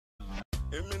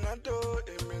Eminado,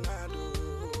 Eminado.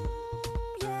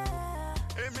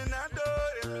 Eminado,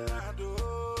 Eminado.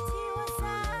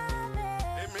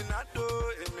 Eminado,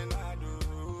 Eminado.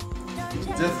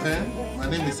 Dear friend, my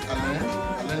name is Alain,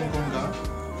 Ngongang.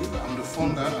 I'm the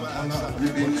founder and owner of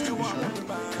Ngongang Distribution.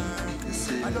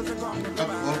 It's a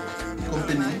alcohol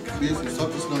company based in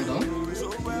Southeast London.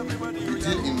 We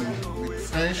deal with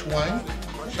French wine,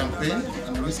 champagne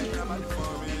and whiskey.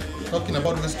 Talking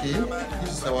about whiskey,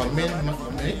 this is our main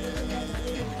make,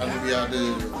 and we are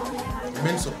the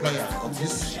main supplier of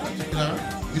this particular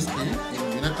whiskey in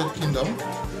the United Kingdom.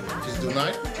 It is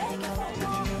Dunadd.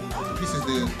 This is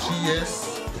the 3 years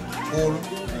old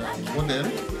model.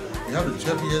 We have the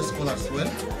 12 years old as well.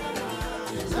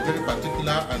 It's a very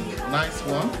particular and nice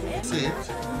one. See it.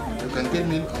 You can get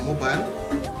me on mobile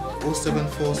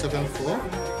 07474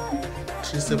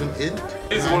 378.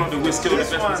 This is one of the whiskey of the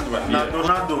best whiskey right here.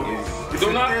 Donado. If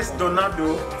you taste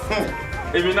Donado,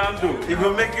 Eminado. it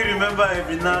will make you remember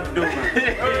Eminado.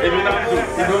 Eminado.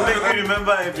 It will make you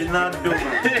remember Eminado.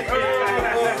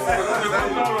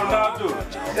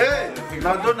 Hey,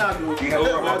 now Donado.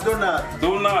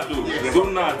 Donado.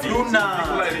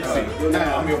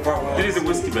 This is a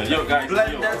whiskey, man. Yo, guys.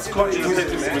 Blended Scotch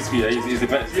Whisky is the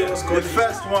best. The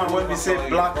first one when we say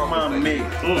black man make,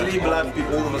 3 black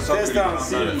people. Taste and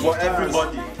see for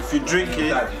everybody. If you drink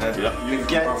it, you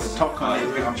get to talk on it.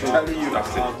 I'm telling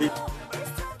you.